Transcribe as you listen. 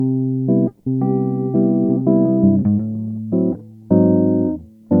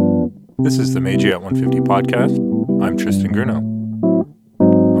This is the Meiji at 150 podcast. I'm Tristan Grunow.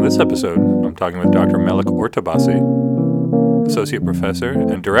 On this episode, I'm talking with Dr. Melek Ortabasi, Associate Professor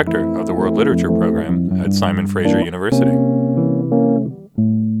and Director of the World Literature Program at Simon Fraser University.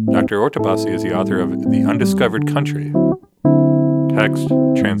 Dr. Ortabasi is the author of The Undiscovered Country, Text,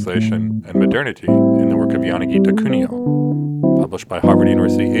 Translation, and Modernity in the work of Yanagita Kunio, published by Harvard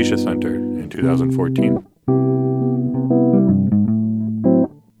University Asia Center in 2014.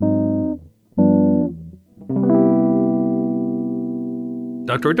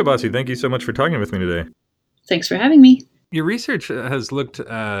 Dr. Ortabasi, thank you so much for talking with me today. Thanks for having me. Your research has looked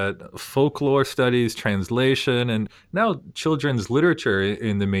at folklore studies, translation, and now children's literature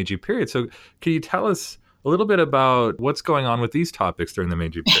in the Meiji period. So can you tell us a little bit about what's going on with these topics during the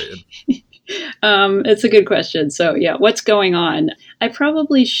Meiji period? It's a good question. So what's going on? I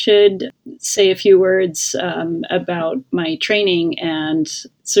probably should say a few words about my training and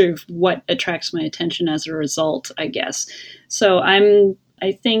sort of what attracts my attention as a result, I guess. So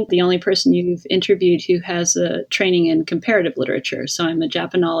I think the only person you've interviewed who has a training in comparative literature. So I'm a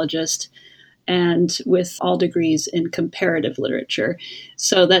Japanologist and with all degrees in comparative literature.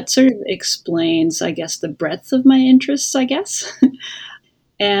 So that sort of explains, I guess, the breadth of my interests, I guess.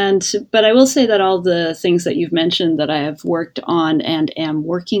 But I will say that all the things that you've mentioned that I have worked on and am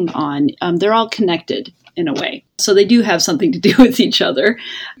working on, they're all connected in a way. So they do have something to do with each other.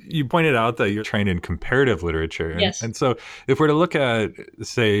 You pointed out that you're trained in comparative literature. Yes. And so if we're to look at,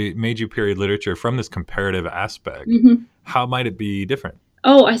 say, Meiji period literature from this comparative aspect, how might it be different?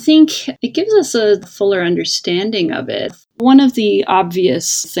 Oh, I think it gives us a fuller understanding of it. One of the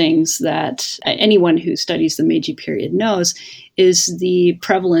obvious things that anyone who studies the Meiji period knows is the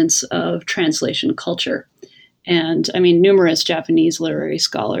prevalence of translation culture. And I mean, numerous Japanese literary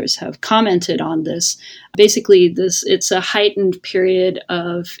scholars have commented on this. Basically, it's a heightened period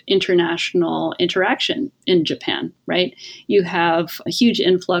of international interaction in Japan, right? You have a huge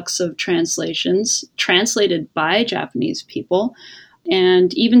influx of translations translated by Japanese people.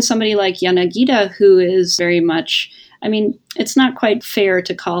 And even somebody like Yanagita, who is very much, I mean, it's not quite fair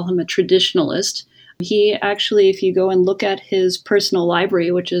to call him a traditionalist. He actually, if you go and look at his personal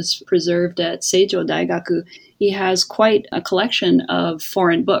library, which is preserved at Seijo Daigaku, he has quite a collection of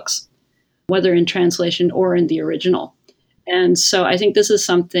foreign books, whether in translation or in the original. And so I think this is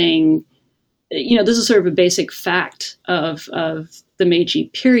something, this is sort of a basic fact of the Meiji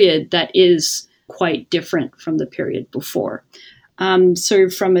period that is quite different from the period before. Sort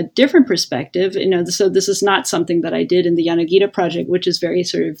of from a different perspective, so this is not something that I did in the Yanagita project, which is very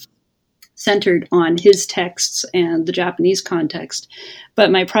sort of centered on his texts and the Japanese context.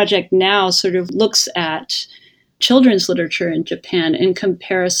 But my project now sort of looks at children's literature in Japan in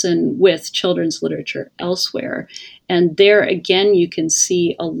comparison with children's literature elsewhere. And there, again, you can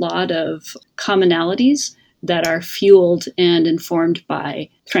see a lot of commonalities that are fueled and informed by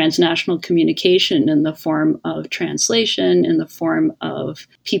transnational communication in the form of translation, in the form of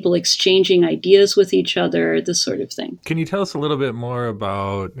people exchanging ideas with each other, this sort of thing. Can you tell us a little bit more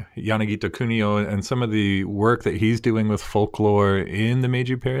about Yanagita Kunio and some of the work that he's doing with folklore in the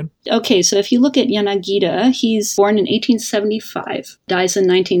Meiji period? Okay, so if you look at Yanagita, he's born in 1875, dies in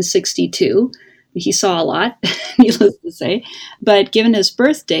 1962. He saw a lot, needless to say. But given his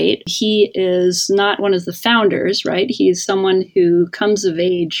birth date, he is not one of the founders, right? He's someone who comes of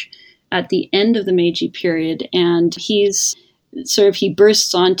age at the end of the Meiji period. And he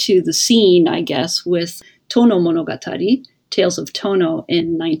bursts onto the scene, I guess, with Tono Monogatari, Tales of Tono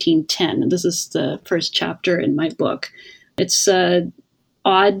in 1910. And this is the first chapter in my book. It's an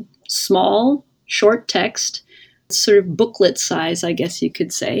odd, small, short text, sort of booklet size, I guess you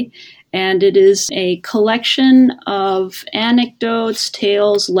could say. And it is a collection of anecdotes,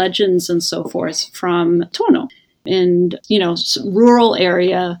 tales, legends, and so forth from Tono in, rural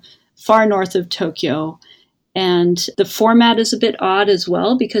area far north of Tokyo. And the format is a bit odd as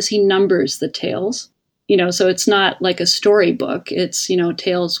well because he numbers the tales. So it's not like a storybook. It's,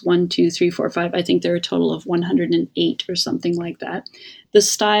 tales 1, 2, 3, 4, 5. I think there are a total of 108 or something like that. The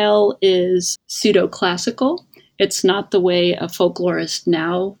style is pseudo-classical. It's not the way a folklorist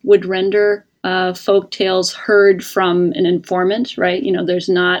now would render folk tales heard from an informant, right? There's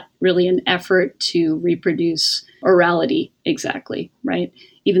not really an effort to reproduce orality exactly, right?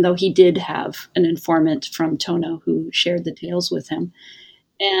 Even though he did have an informant from Tono who shared the tales with him.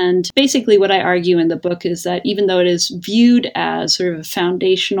 And basically what I argue in the book is that even though it is viewed as sort of a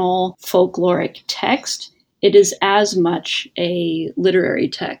foundational folkloric text, it is as much a literary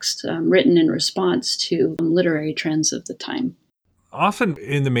text written in response to literary trends of the time. Often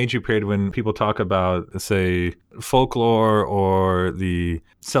in the Meiji period, when people talk about, say, folklore or the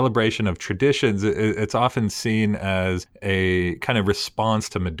celebration of traditions, it's often seen as a kind of response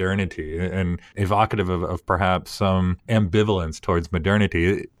to modernity and evocative of perhaps some ambivalence towards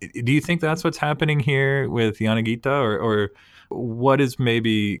modernity. Do you think that's what's happening here with Yanagita, or what is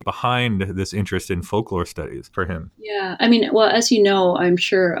maybe behind this interest in folklore studies for him? Yeah, I mean, well, as you know, I'm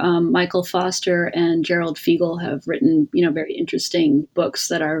sure Michael Foster and Gerald Fiegel have written, very interesting books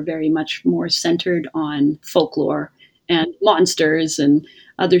that are very much more centered on folklore and monsters and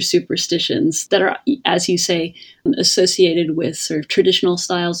other superstitions that are, as you say, associated with sort of traditional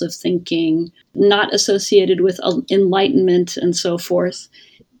styles of thinking, not associated with enlightenment and so forth.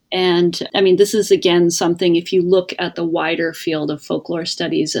 And I mean, this is again something, if you look at the wider field of folklore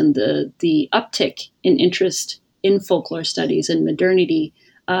studies and the uptick in interest in folklore studies and modernity,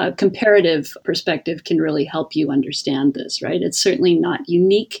 comparative perspective can really help you understand this, right? It's certainly not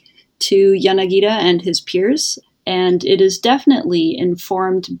unique to Yanagita and his peers. And it is definitely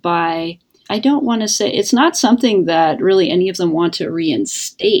informed by, I don't want to say, it's not something that really any of them want to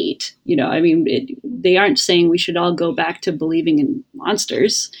reinstate. They aren't saying we should all go back to believing in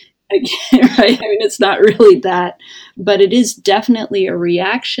monsters. Right? I mean, it's not really that, but it is definitely a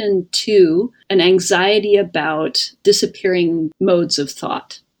reaction to an anxiety about disappearing modes of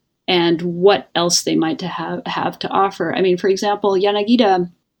thought and what else they might have to offer. I mean, for example,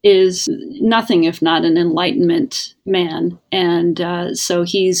 Yanagita is nothing if not an Enlightenment man. And so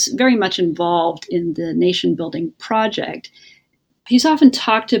he's very much involved in the nation building project. He's often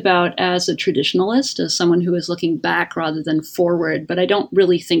talked about as a traditionalist, as someone who is looking back rather than forward, but I don't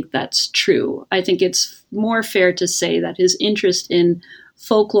really think that's true. I think it's more fair to say that his interest in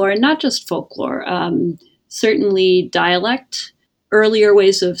folklore, and not just folklore, certainly dialect, earlier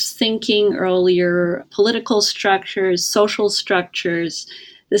ways of thinking, earlier political structures, social structures,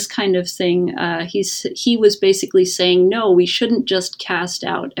 this kind of thing. He was basically saying, no, we shouldn't just cast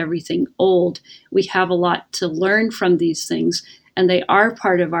out everything old. We have a lot to learn from these things, and they are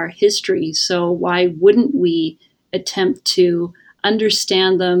part of our history. So why wouldn't we attempt to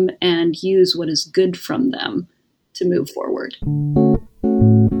understand them and use what is good from them to move forward?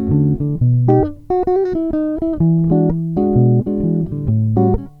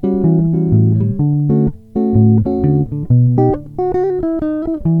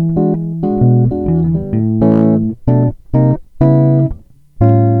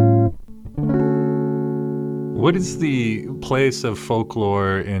 What is the place of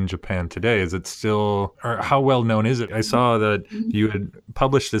folklore in Japan today? Is it still, or how well known is it? I saw that you had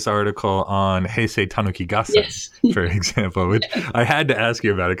published this article on Heisei Tanuki Gassen, Yes. for example, which I had to ask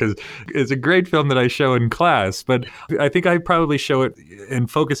you about it because it's a great film that I show in class, but I think I probably show it in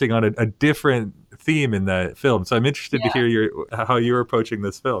focusing on a different theme in that film. So I'm interested to hear how you're approaching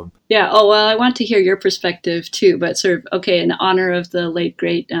this film. Yeah. Oh, well, I want to hear your perspective too, but sort of, okay, in honor of the late,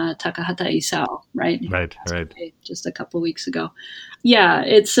 great Takahata Isao, right? Right. Just a couple of weeks ago. Yeah,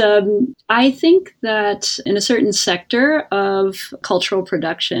 it's, I think that in a certain sector of cultural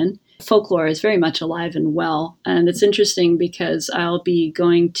production, folklore is very much alive and well. And it's interesting because I'll be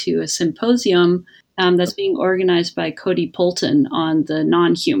going to a symposium that's being organized by Cody Polton on the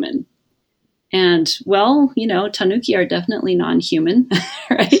non-human. And, well, tanuki are definitely non-human,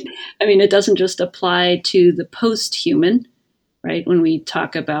 right? I mean, it doesn't just apply to the post-human, right? When we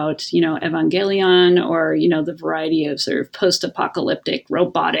talk about, Evangelion or, the variety of sort of post-apocalyptic,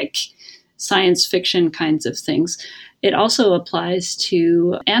 robotic, science fiction kinds of things, it also applies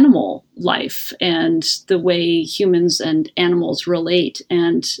to animal life and the way humans and animals relate.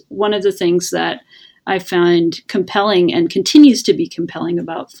 And one of the things that I find compelling and continues to be compelling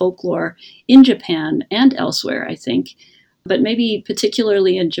about folklore in Japan and elsewhere, I think, but maybe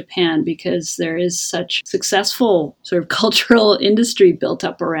particularly in Japan because there is such successful sort of cultural industry built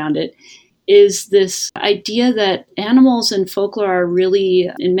up around it, is this idea that animals in folklore are really,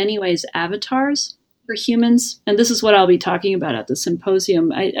 in many ways, avatars for humans. And this is what I'll be talking about at the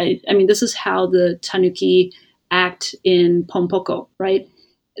symposium. I mean, this is how the tanuki act in Pompoko, right?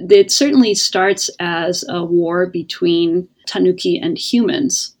 It certainly starts as a war between tanuki and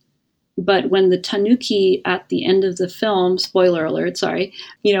humans. But when the tanuki at the end of the film, spoiler alert, sorry,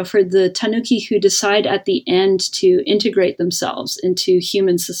 for the tanuki who decide at the end to integrate themselves into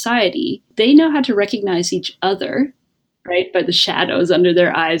human society, they know how to recognize each other, right? By the shadows under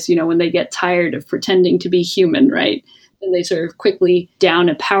their eyes, when they get tired of pretending to be human, right? And they sort of quickly down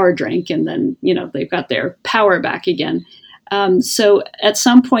a power drink and then, they've got their power back again. So at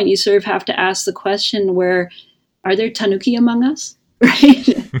some point you sort of have to ask the question are there tanuki among us?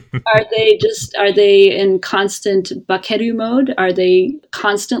 right? Are they in constant Bakeru mode? Are they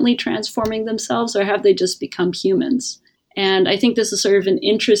constantly transforming themselves, or have they just become humans? And I think this is sort of an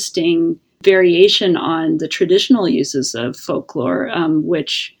interesting variation on the traditional uses of folklore,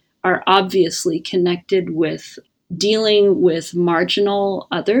 which are obviously connected with dealing with marginal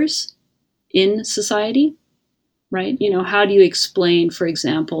others in society, right? How do you explain, for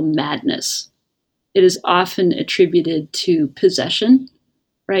example, madness? It is often attributed to possession,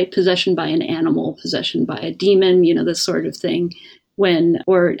 right? Possession by an animal, possession by a demon, this sort of thing.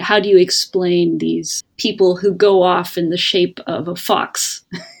 Or how do you explain these people who go off in the shape of a fox,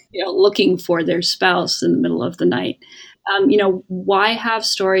 looking for their spouse in the middle of the night? Why have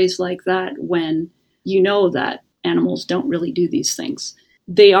stories like that when you know that animals don't really do these things?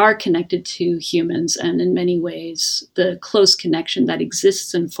 They are connected to humans, and in many ways, the close connection that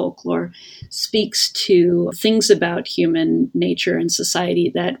exists in folklore speaks to things about human nature and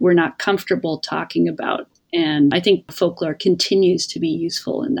society that we're not comfortable talking about. And I think folklore continues to be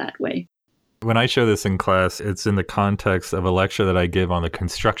useful in that way. When I show this in class, it's in the context of a lecture that I give on the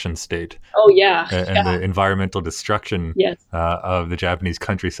construction state. Oh, yeah. And the environmental destruction Yes. Of the Japanese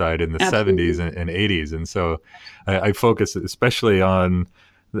countryside in the Absolutely. 70s and 80s. And so I focus especially on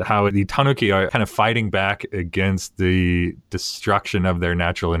how the tanuki are kind of fighting back against the destruction of their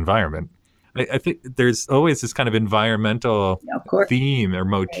natural environment. I think there's always this kind of environmental theme or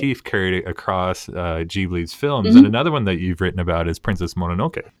motif carried across Ghibli's films. Mm-hmm. And another one that you've written about is Princess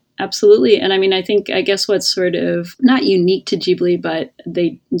Mononoke. Absolutely. And I guess what's sort of not unique to Ghibli, but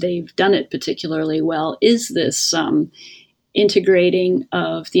they've done it particularly well, is this integrating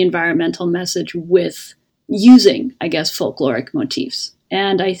of the environmental message with using, I guess, folkloric motifs.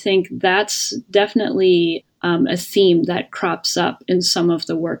 And I think that's definitely a theme that crops up in some of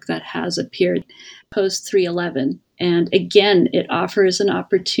the work that has appeared post 3/11. And again, it offers an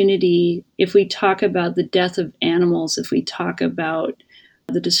opportunity, if we talk about the death of animals, if we talk about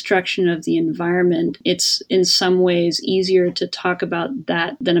the destruction of the environment, it's in some ways easier to talk about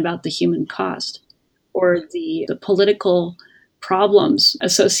that than about the human cost or the political problems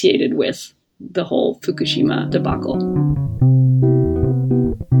associated with the whole Fukushima debacle.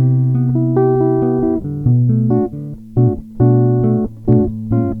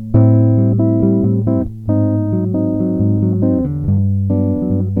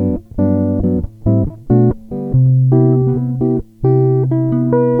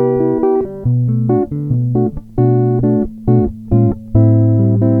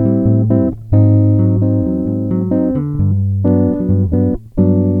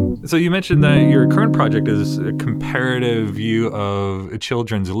 So you mentioned that your current project is a comparative view of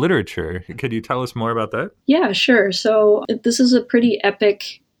children's literature. Could you tell us more about that? Yeah, sure. So this is a pretty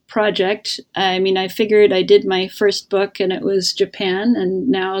epic project. I figured I did my first book and it was Japan, and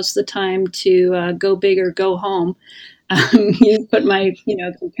now's the time to go big or go home. Put my,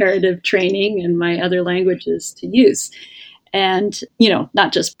 comparative training and my other languages to use. And,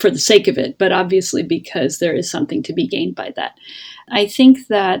 not just for the sake of it, but obviously because there is something to be gained by that. I think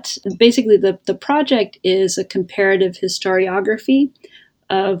that basically the project is a comparative historiography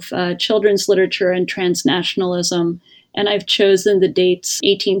of children's literature and transnationalism, and I've chosen the dates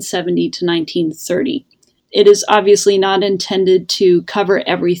 1870 to 1930. It is obviously not intended to cover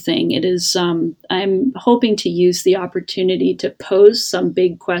everything. It is, I'm hoping to use the opportunity to pose some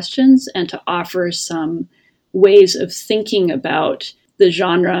big questions and to offer some ways of thinking about the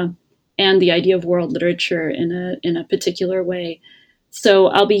genre and the idea of world literature in a particular way. So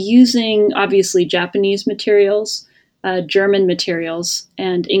I'll be using, obviously, Japanese materials, German materials,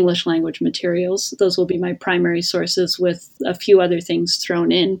 and English language materials. Those will be my primary sources, with a few other things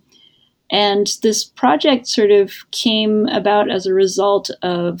thrown in. And this project sort of came about as a result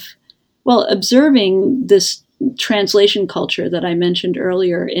of, observing this translation culture that I mentioned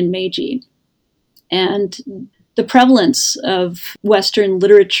earlier in Meiji, and the prevalence of Western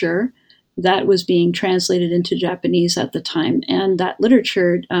literature that was being translated into Japanese at the time. And that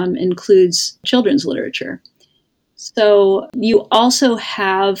literature includes children's literature. So you also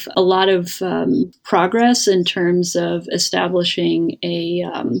have a lot of progress in terms of establishing a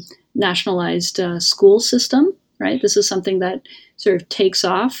nationalized school system, right? This is something that sort of takes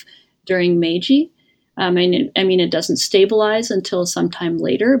off during Meiji. It doesn't stabilize until sometime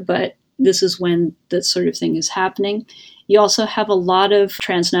later, but this is when this sort of thing is happening. You also have a lot of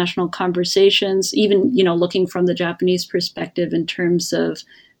transnational conversations, even, looking from the Japanese perspective in terms of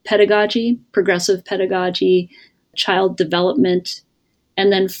pedagogy, progressive pedagogy, child development.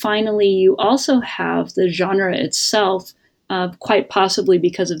 And then finally, you also have the genre itself, quite possibly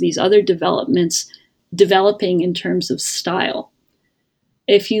because of these other developments, developing in terms of style.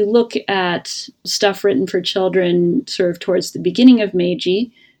 if you look at stuff written for children sort of towards the beginning of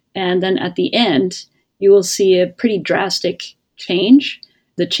Meiji, and then at the end, you will see a pretty drastic change.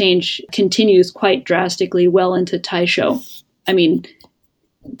 The change continues quite drastically well into Taisho. I mean,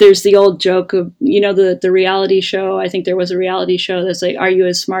 there's the old joke of, the reality show. I think there was a reality show that's like, are you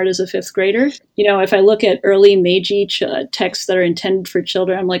as smart as a fifth grader? If I look at early Meiji texts that are intended for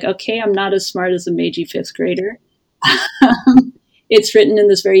children, I'm like, okay, I'm not as smart as a Meiji fifth grader. It's written in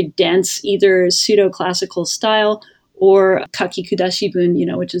this very dense, either pseudo-classical style or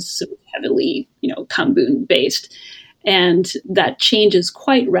kakikudashibun, which is sort of heavily, kanbun based. And that changes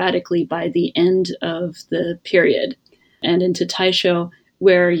quite radically by the end of the period and into Taisho,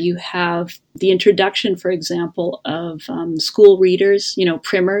 where you have the introduction, for example, of school readers,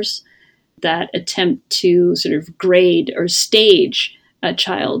 primers that attempt to sort of grade or stage a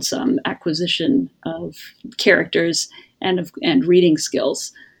child's acquisition of characters and reading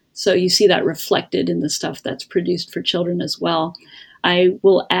skills. So you see that reflected in the stuff that's produced for children as well. I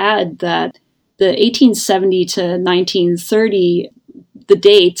will add that the 1870 to 1930, the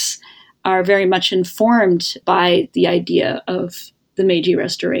dates are very much informed by the idea of the Meiji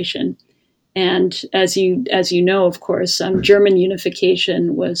Restoration. And as you know, of course, German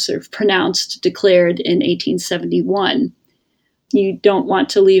unification was sort of declared in 1871. You don't want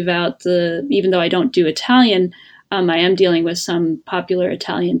to leave out even though I don't do Italian, I am dealing with some popular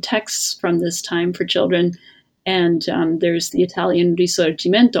Italian texts from this time for children. And there's the Italian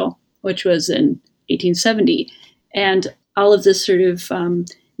Risorgimento, which was in 1870. And all of this sort of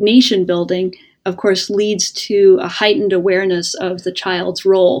nation building, of course, leads to a heightened awareness of the child's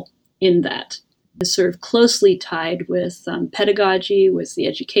role in that. It's sort of closely tied with pedagogy, with the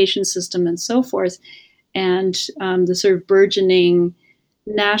education system, and so forth. And the sort of burgeoning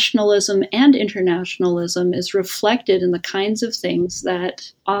nationalism and internationalism is reflected in the kinds of things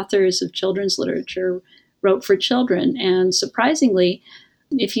that authors of children's literature wrote for children. And surprisingly,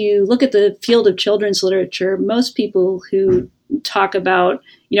 if you look at the field of children's literature, most people who talk about,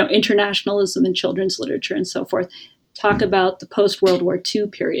 internationalism in children's literature and so forth, talk about the post-World War II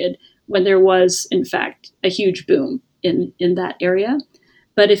period, when there was, in fact, a huge boom in that area.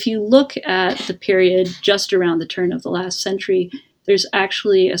 But if you look at the period just around the turn of the last century, there's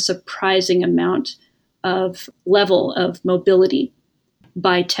actually a surprising amount of level of mobility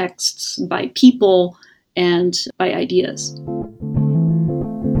by texts, by people, and by ideas.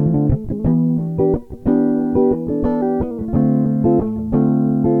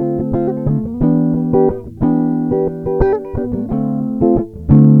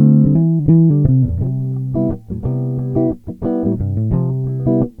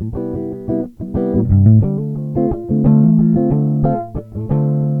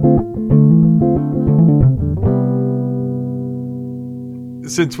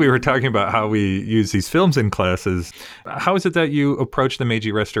 Since we were talking about how we use these films in classes, how is it that you approach the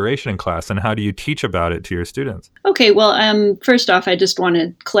Meiji Restoration in class, and how do you teach about it to your students? Okay, well, first off, I just want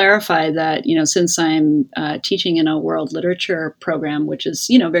to clarify that, since I'm teaching in a world literature program, which is,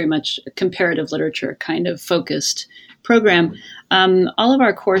 very much a comparative literature kind of focused program, all of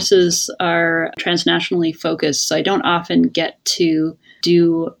our courses are transnationally focused. So I don't often get to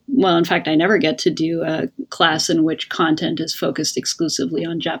in fact, I never get to do a class in which content is focused exclusively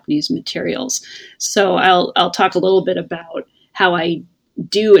on Japanese materials. So I'll talk a little bit about how I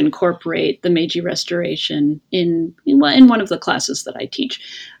do incorporate the Meiji Restoration in one of the classes that I teach.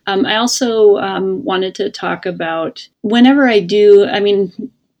 I also wanted to talk about whenever I do,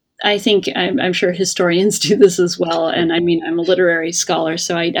 I think I'm sure historians do this as well. And I'm a literary scholar,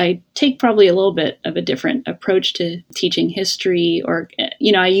 so I take probably a little bit of a different approach to teaching history, or,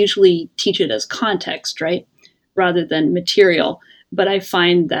 I usually teach it as context, right, rather than material. But I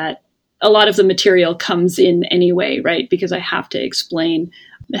find that a lot of the material comes in anyway, right, because I have to explain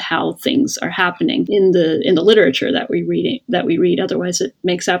how things are happening in the literature that we read. Otherwise, it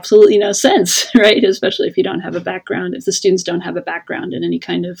makes absolutely no sense, right? Especially if you don't have a background, if the students don't have a background in any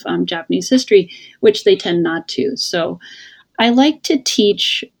kind of Japanese history, which they tend not to. So I like to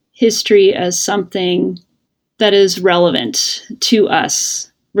teach history as something that is relevant to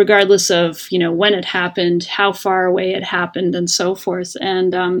us, regardless of, when it happened, how far away it happened, and so forth.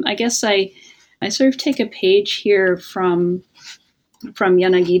 And I guess I sort of take a page here from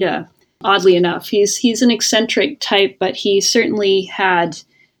Yanagita. Oddly enough, he's an eccentric type, but he certainly had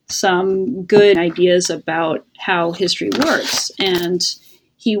some good ideas about how history works. And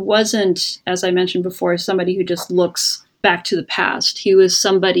he wasn't, as I mentioned before, somebody who just looks back to the past. He was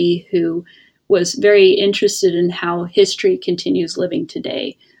somebody who was very interested in how history continues living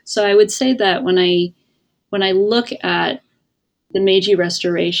today. So I would say that when I look at the Meiji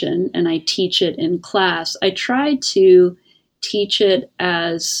Restoration and I teach it in class, I try to teach it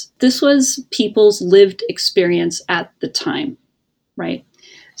as this was people's lived experience at the time, right?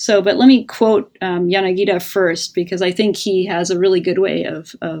 So, but let me quote Yanagita first, because I think he has a really good way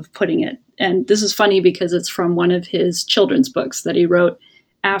of putting it. And this is funny because it's from one of his children's books that he wrote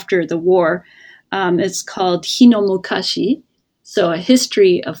after the war. It's called Hinomukashi, so a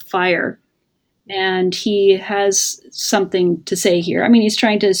history of fire. And he has something to say here. I mean, he's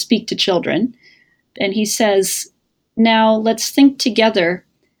trying to speak to children. And he says, now let's think together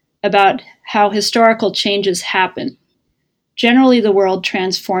about how historical changes happen. Generally, the world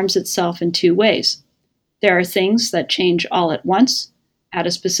transforms itself in two ways. There are things that change all at once, at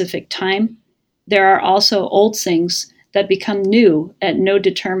a specific time. There are also old things that become new at no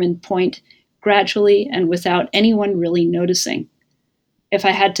determined point, gradually and without anyone really noticing. If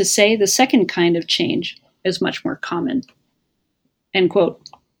I had to say, the second kind of change is much more common. End quote.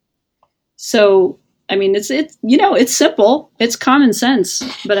 So, I mean, it's simple, it's common sense,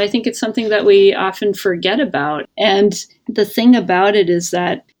 but I think it's something that we often forget about. And the thing about it is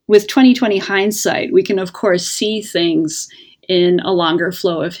that with 2020 hindsight, we can, of course, see things in a longer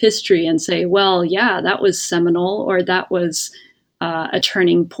flow of history and say, well, yeah, that was seminal, or that was a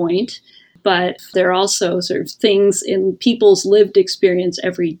turning point. But there are also sort of things in people's lived experience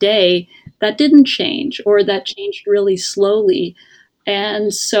every day that didn't change, or that changed really slowly.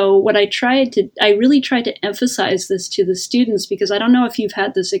 And so what I really tried to emphasize this to the students, because I don't know if you've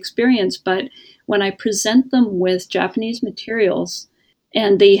had this experience, but when I present them with Japanese materials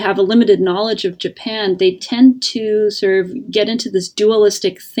and they have a limited knowledge of Japan, they tend to sort of get into this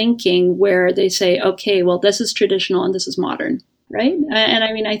dualistic thinking where they say, okay, well, this is traditional and this is modern. Right. And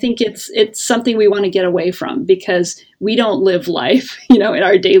I mean, I think it's something we want to get away from, because we don't live life, in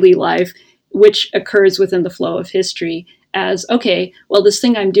our daily life, which occurs within the flow of history as, okay, well, this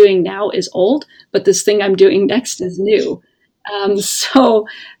thing I'm doing now is old, but this thing I'm doing next is new. So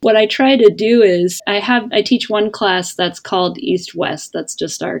what I try to do is I teach one class that's called East-West. That's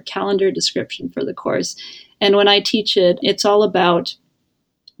just our calendar description for the course. And when I teach it, it's all about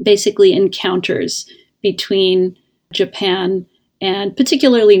basically encounters between Japan and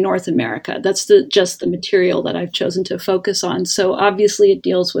particularly North America. That's just the material that I've chosen to focus on. So obviously it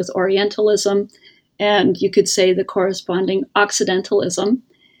deals with Orientalism, and you could say the corresponding Occidentalism.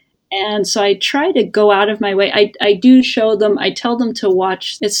 And so I try to go out of my way. I do show them, I tell them to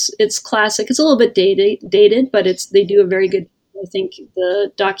watch, it's classic. It's a little bit dated, but they do a very good, I think,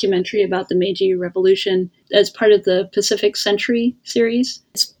 the documentary about the Meiji Revolution as part of the Pacific Century series.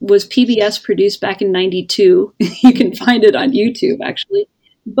 It was PBS produced back in 92. You can find it on YouTube, actually.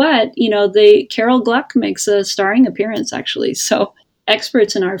 But, Carol Gluck makes a starring appearance, actually. So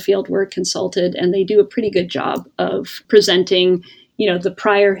experts in our field were consulted, and they do a pretty good job of presenting, the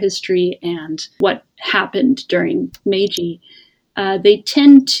prior history and what happened during Meiji. They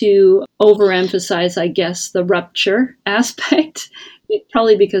tend to overemphasize, I guess, the rupture aspect,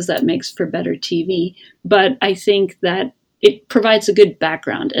 probably because that makes for better TV. But I think that it provides a good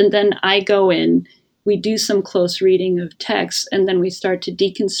background. And then I go in, we do some close reading of text, and then we start to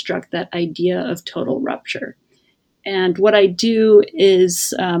deconstruct that idea of total rupture. And what I do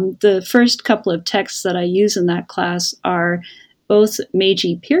is the first couple of texts that I use in that class are both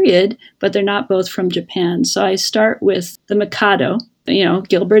Meiji period, but they're not both from Japan. So I start with The Mikado,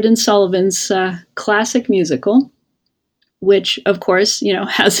 Gilbert and Sullivan's classic musical, which, of course,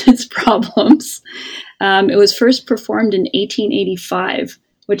 has its problems. It was first performed in 1885,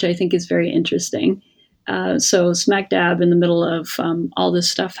 which I think is very interesting. So smack dab in the middle of all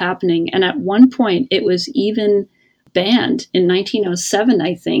this stuff happening. And at one point, it was even banned in 1907,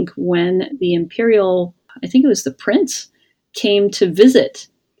 I think, when the imperial, I think it was the prince, came to visit.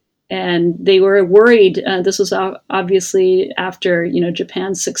 And they were worried. This was obviously after,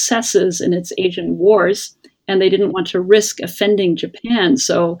 Japan's successes in its Asian wars, and they didn't want to risk offending Japan.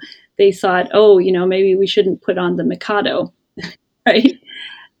 So they thought, maybe we shouldn't put on the Mikado, right?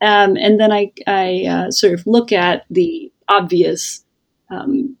 And then I sort of look at the obvious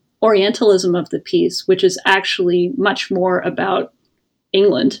Orientalism of the piece, which is actually much more about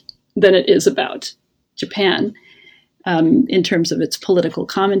England than it is about Japan. In terms of its political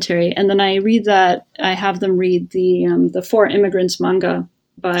commentary. And then I have them read the Four Immigrants manga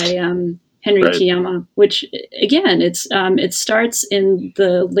by Henry Right. Kiyama, which again, it starts in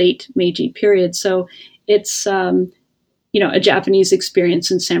the late Meiji period. So it's, a Japanese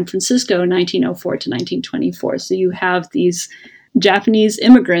experience in San Francisco, 1904 to 1924. So you have these Japanese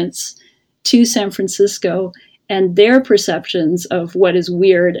immigrants to San Francisco and their perceptions of what is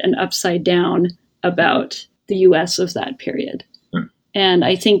weird and upside down about the US of that period. And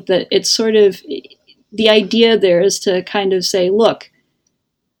I think that it's sort of, the idea there is to kind of say, look,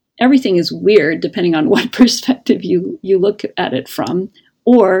 everything is weird depending on what perspective you look at it from,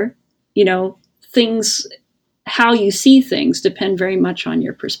 or, things, how you see things depend very much on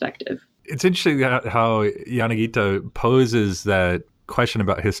your perspective. It's interesting how Yanagita poses that question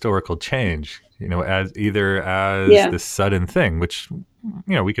about historical change, as this sudden thing, which,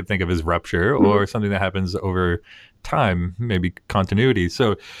 we could think of as rupture or something that happens over time, maybe continuity.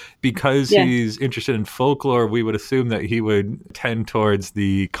 So because he's interested in folklore, we would assume that he would tend towards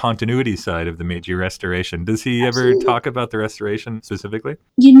the continuity side of the Meiji Restoration. Does he ever talk about the Restoration specifically?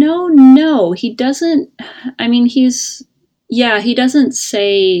 No, he doesn't. I mean, he doesn't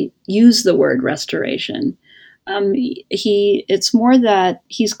use the word restoration. It's more that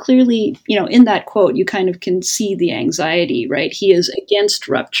he's clearly, in that quote, you kind of can see the anxiety, right? He is against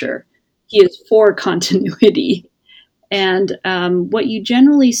rupture. He is for continuity. And what you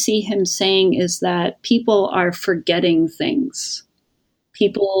generally see him saying is that people are forgetting things.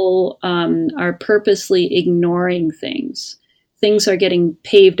 People are purposely ignoring things. Things are getting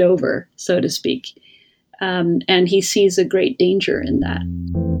paved over, so to speak. And he sees a great danger in that.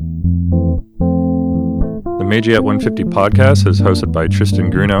 The Meiji at 150 podcast is hosted by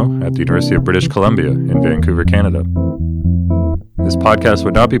Tristan Grunow at the University of British Columbia in Vancouver, Canada. This podcast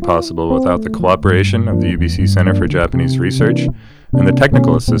would not be possible without the cooperation of the UBC Center for Japanese Research and the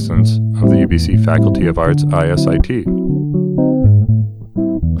technical assistance of the UBC Faculty of Arts ISIT.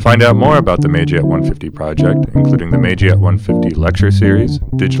 Find out more about the Meiji at 150 project, including the Meiji at 150 lecture series,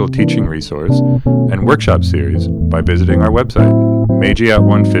 digital teaching resource, and workshop series by visiting our website,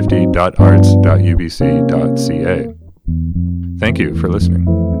 meijiat150.arts.ubc.ca. Thank you for listening.